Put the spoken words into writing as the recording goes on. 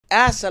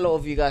as a lot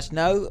of you guys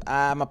know,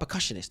 I'm a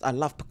percussionist. I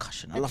love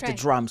percussion. I love the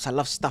drums. I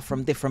love stuff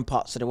from different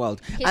parts of the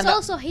world. He's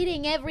also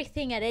hitting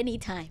everything at any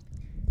time.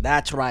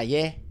 That's right,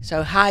 yeah.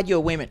 So hide your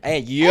women. Hey,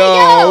 yo,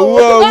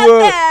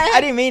 whoa. I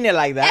didn't mean it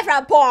like that.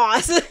 Efra,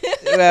 pause.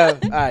 Well,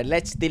 all right,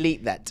 let's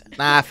delete that.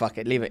 Nah, fuck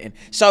it, leave it in.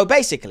 So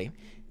basically,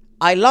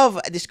 I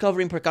love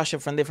discovering percussion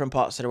from different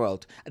parts of the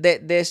world.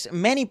 There's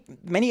many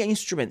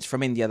instruments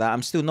from India that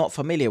I'm still not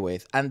familiar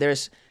with, and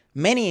there's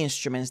many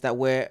instruments that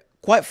we're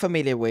quite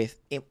familiar with,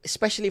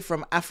 especially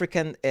from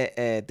African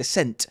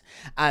descent.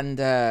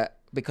 And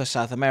because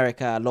South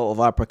America, a lot of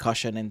our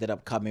percussion ended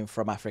up coming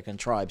from African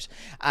tribes.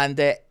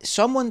 And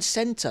someone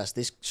sent us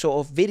this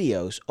sort of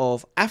videos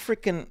of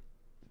African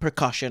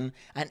percussion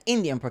and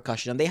Indian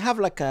percussion. And they have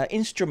like an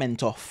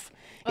instrument off.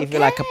 If you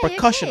like a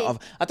percussion of,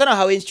 I don't know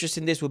how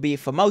interesting this will be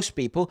for most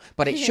people,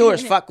 but it sure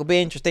as fuck will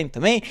be interesting to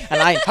me, and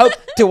I hope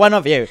to one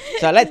of you.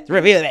 So let's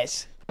review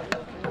this.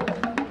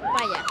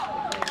 Vaya.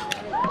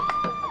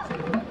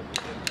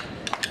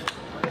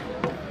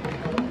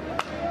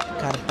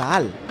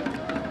 Carpal.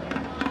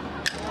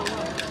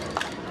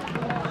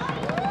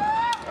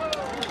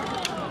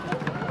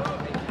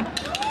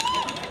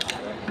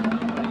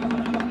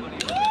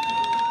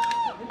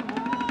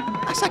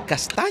 It's like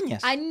castañas.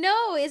 I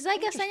know, it's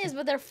like castañas,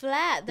 but they're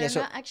flat. They're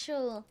Yeah, not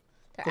actual.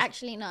 They're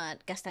actually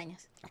not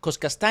castañas. Because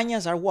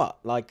castañas are what?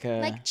 Like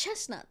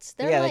chestnuts.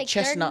 They're yeah, like the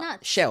chestnut they're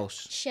nuts.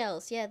 shells.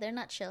 Shells, yeah, they're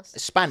not shells.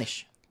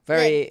 Spanish.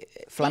 Very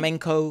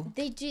flamenco.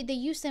 They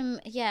use them,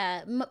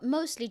 yeah,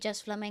 mostly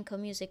just flamenco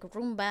music,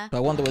 rumba. I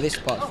wonder where this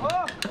part's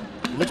from.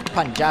 It looks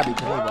Punjabi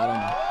to me, but I don't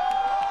know.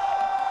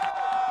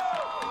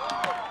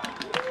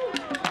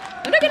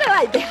 I'm not gonna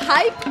lie, the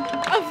hype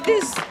of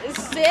this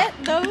set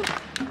though.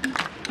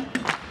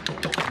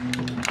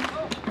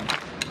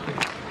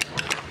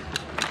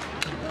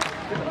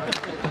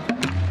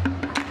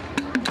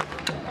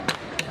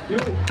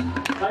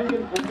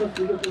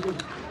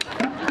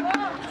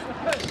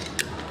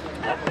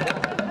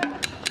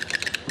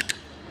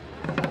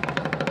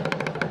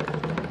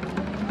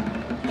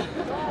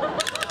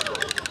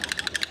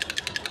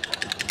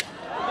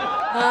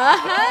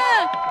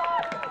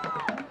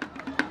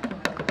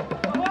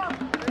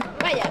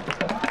 Vaya.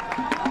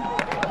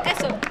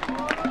 Eso.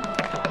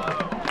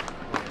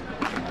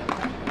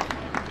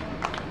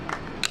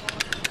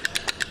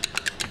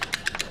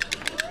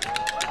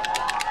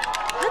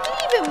 How do you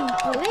even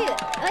play it?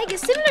 Like,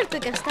 it's similar to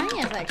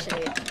castañas,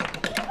 actually.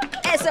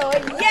 Eso,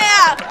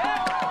 yeah!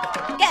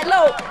 Get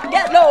low!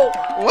 Get low!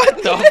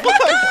 What the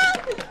fuck?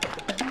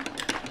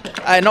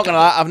 I'm not gonna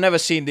lie, I've never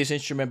seen this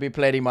instrument be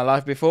played in my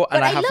life before,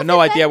 and I have no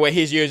idea what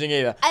he's using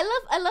either. I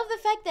love the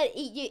fact that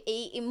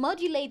it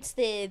modulates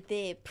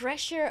the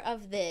pressure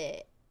of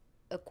the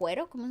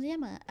cuero, ¿cómo se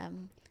llama?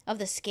 Of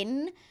the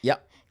skin. Yeah.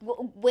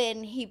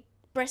 When he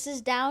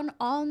presses down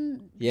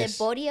on the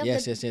body of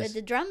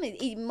the drum,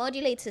 it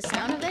modulates the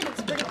sound of it.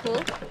 It's pretty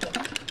cool.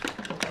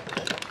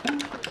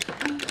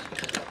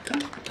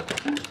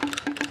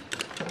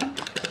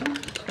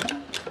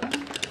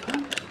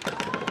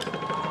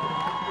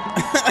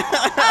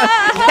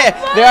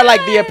 Yeah, they are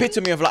like the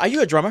epitome of like, are you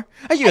a drummer?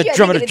 Are you a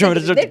drummer? You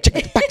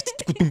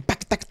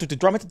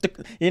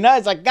know,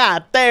 it's like,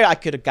 God damn, I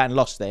could have gotten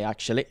lost there,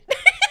 actually.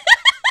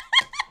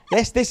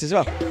 Yes, this as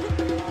well.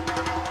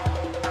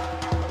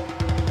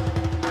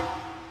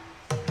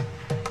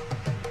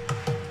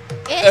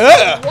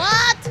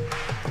 What?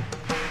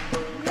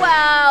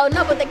 Wow,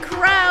 no, but the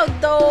crowd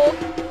though.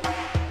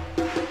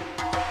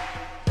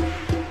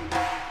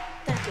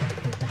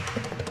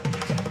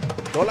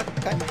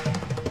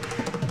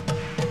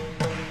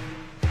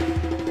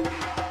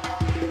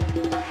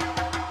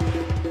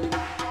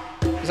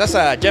 That's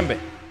a djembe,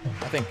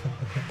 I think.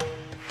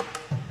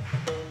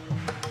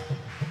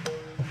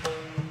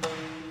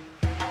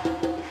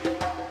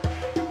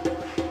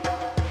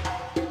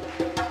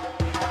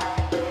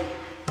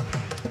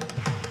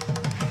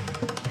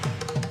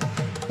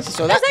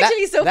 So that's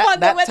actually so fun.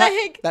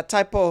 That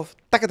type of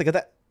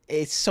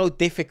it's so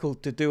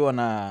difficult to do on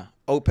a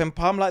open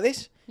palm like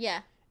this.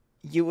 Yeah.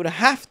 You would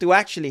have to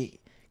actually,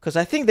 because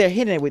I think they're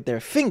hitting it with their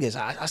fingers.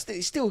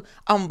 It's still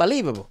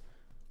unbelievable.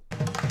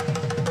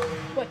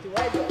 What do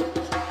I do?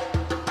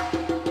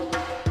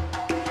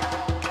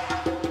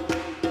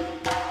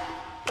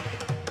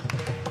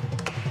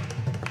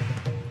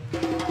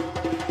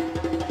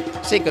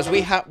 See, because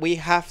we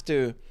have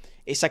to.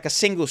 It's like a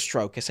single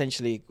stroke,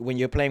 essentially, when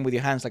you're playing with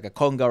your hands, like a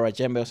conga or a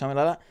djembe or something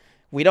like that.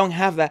 We don't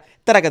have that.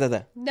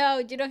 No,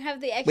 you don't have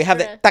the extra. We have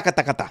the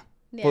taka-taka-ta,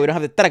 but we don't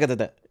have the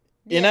taka-ta-ta.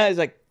 You know, it's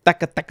like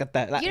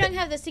taka-taka-ta. Like, you don't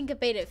have the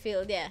syncopated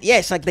feel, yeah. Yeah,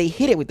 it's like they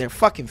hit it with their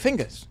fucking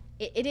fingers.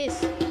 It is.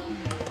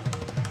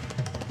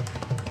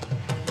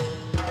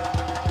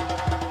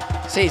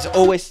 See, it's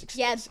always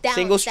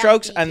single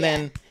strokes, downbeat, and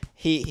then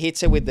he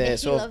hits it with the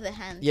sort of the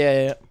hand.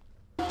 Yeah.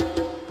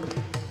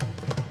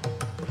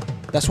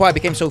 That's why I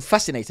became so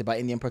fascinated by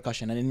Indian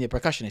percussion and Indian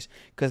percussionists,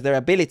 because their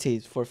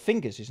abilities for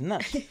fingers is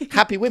nuts.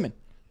 Happy women.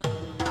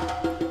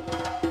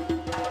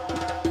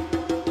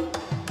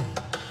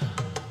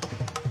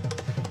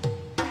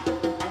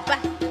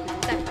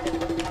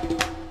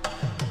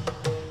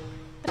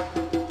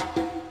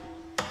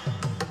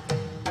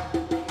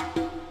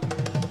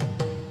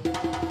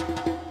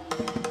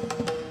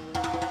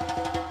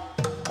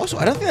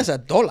 Also, I don't think that's a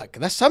dolak.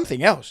 That's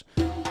something else.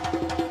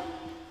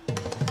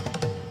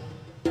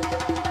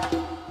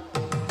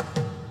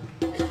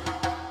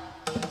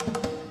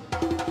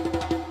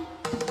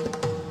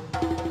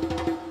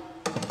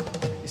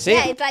 See?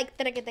 Yeah, it's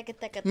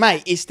like...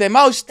 Mate, it's the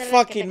most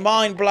fucking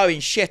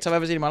mind-blowing shit I've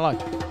ever seen in my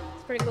life.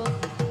 It's pretty cool.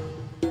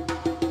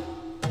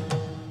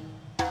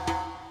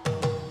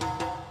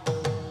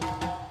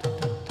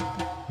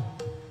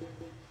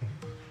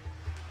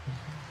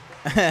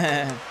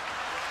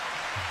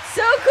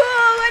 So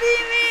cool, what do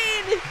you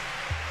mean?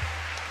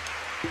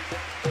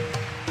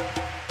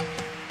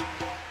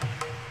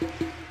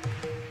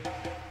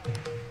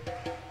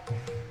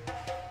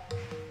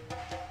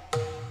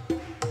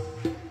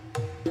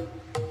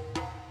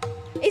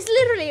 It's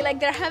literally like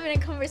they're having a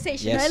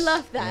conversation. Yes, I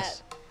love that.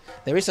 yes.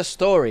 There is a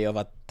story of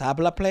a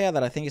tabla player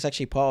that I think is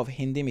actually part of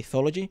Hindi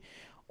mythology,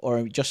 or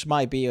it just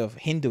might be of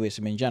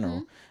Hinduism in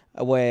general,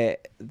 where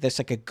there's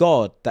like a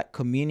god that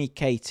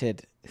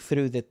communicated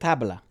through the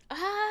tabla.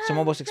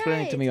 Someone was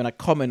explaining to me on a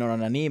comment or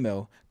on an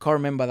email. Can't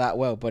remember that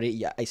well, but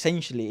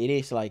essentially it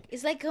is like...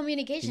 It's like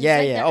communication. Yeah,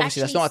 it's like yeah.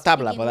 Obviously, that's not a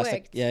tabla, but that's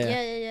like... Yeah,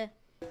 yeah.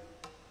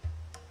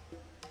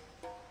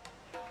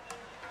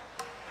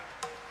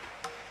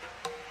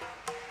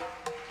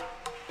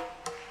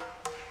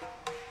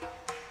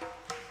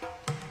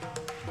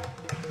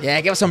 Yeah,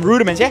 give us some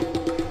rudiments, yeah?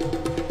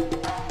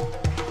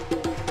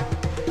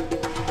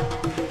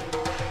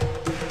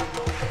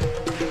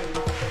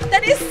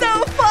 That is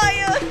so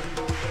fire!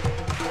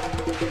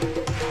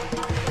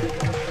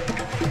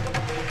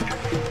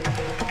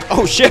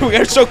 Oh shit, we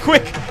got it so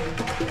quick.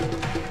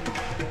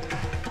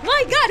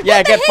 My god, Yeah,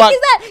 what the get heck fucked.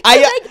 is that?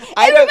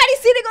 Everybody's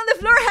sitting on the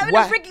floor having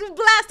What? a freaking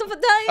blast of a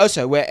time.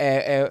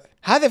 Also,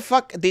 how the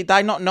fuck did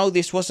I not know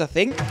this was a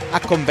thing? A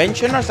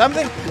convention or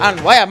something? And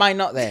why am I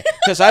not there?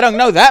 Because I don't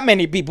know that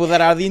many people that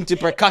are into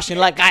percussion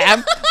like I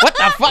am. What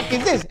the fuck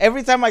is this?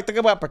 Every time I talk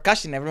about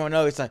percussion, everyone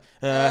knows it's like,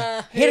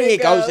 here he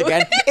goes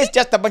again. It's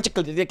just a bunch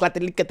of... You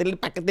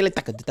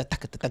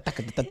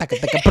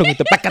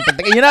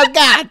know,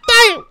 god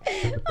damn!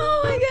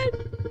 Oh my god.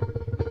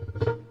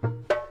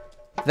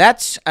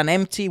 That's an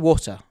empty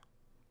water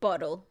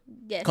Bottle.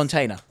 Yes.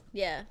 container.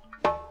 Yeah.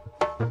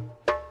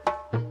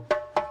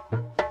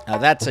 Now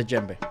that's a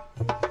djembe.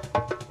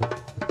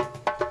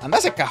 And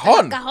that's a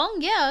cajon. Cajon,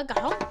 yeah,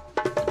 cajon.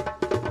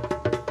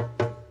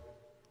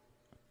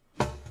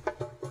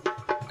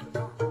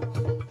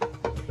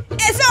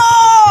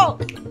 Eso!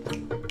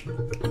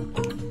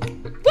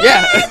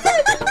 Yeah.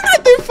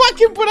 They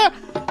fucking put a...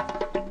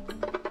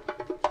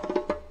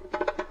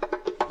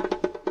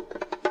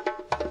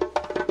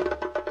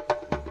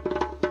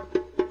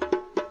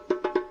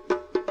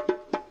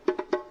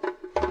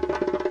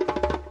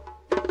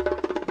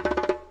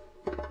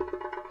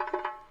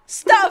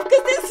 Stop,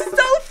 because this is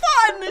so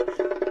fun!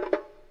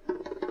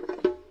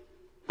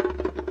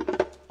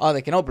 Oh,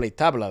 they can all play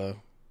tabla though.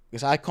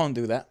 Because I can't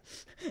do that.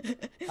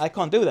 I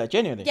can't do that,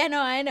 genuinely. Yeah,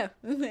 no, I know.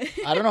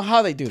 I don't know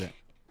how they do that.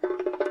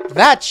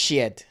 That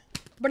shit.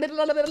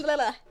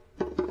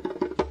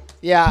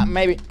 Yeah,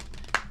 maybe.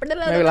 Maybe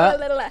like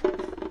that.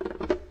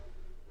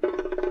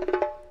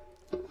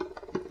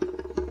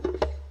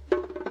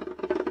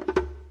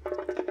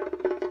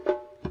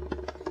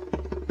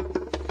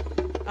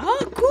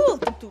 Oh, cool.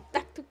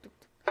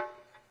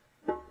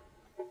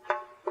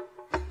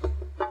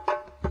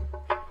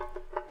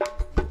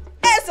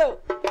 Eso.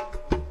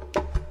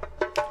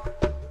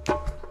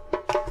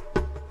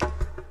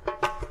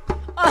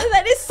 Oh,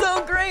 that is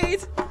so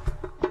great.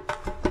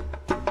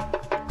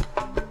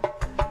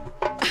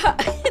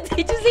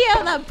 Did you see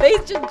how that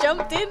bass just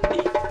jumped in?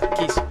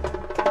 Keys.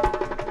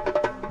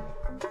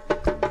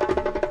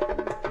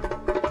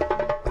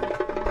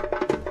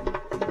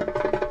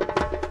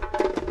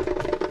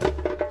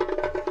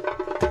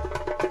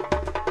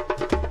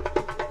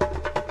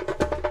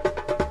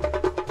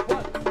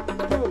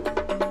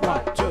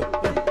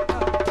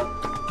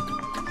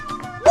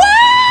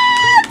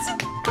 What?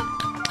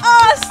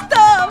 Oh,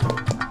 stop.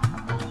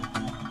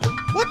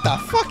 What the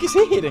fuck is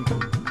he hitting?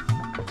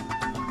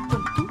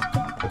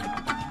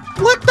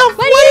 What the fuck?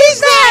 What is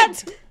that?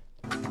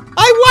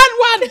 I won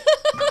one!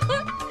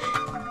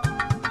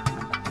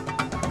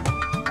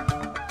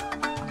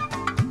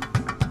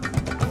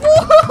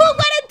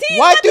 What a team!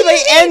 Why do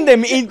they end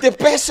them in the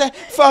best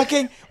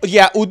fucking...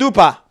 Yeah,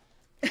 Udupa.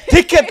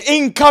 Ticket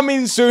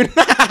incoming soon.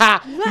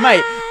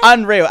 Mate,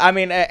 unreal. I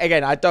mean,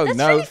 again, I don't That's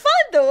know. really fun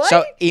though, So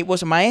right? it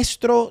was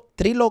Maestro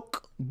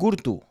Trilok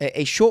Gurtu,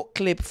 a short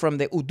clip from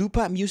the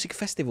Udupa Music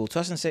Festival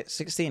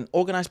 2016,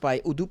 organized by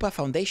Udupa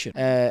Foundation.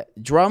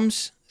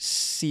 Drums,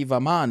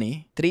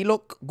 Sivamani,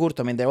 Trilok Gurtu.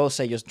 I mean, they all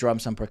say just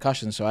drums and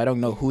percussion, so I don't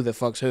know who the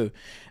fuck's who.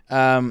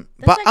 But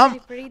actually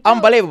pretty dope.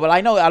 unbelievable.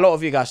 I know a lot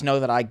of you guys know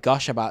that I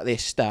gush about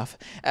this stuff.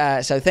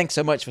 So thanks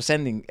so much for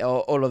sending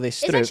all of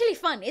this It's through. actually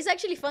fun. It's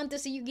actually fun to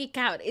see you geek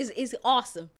out. It's awesome.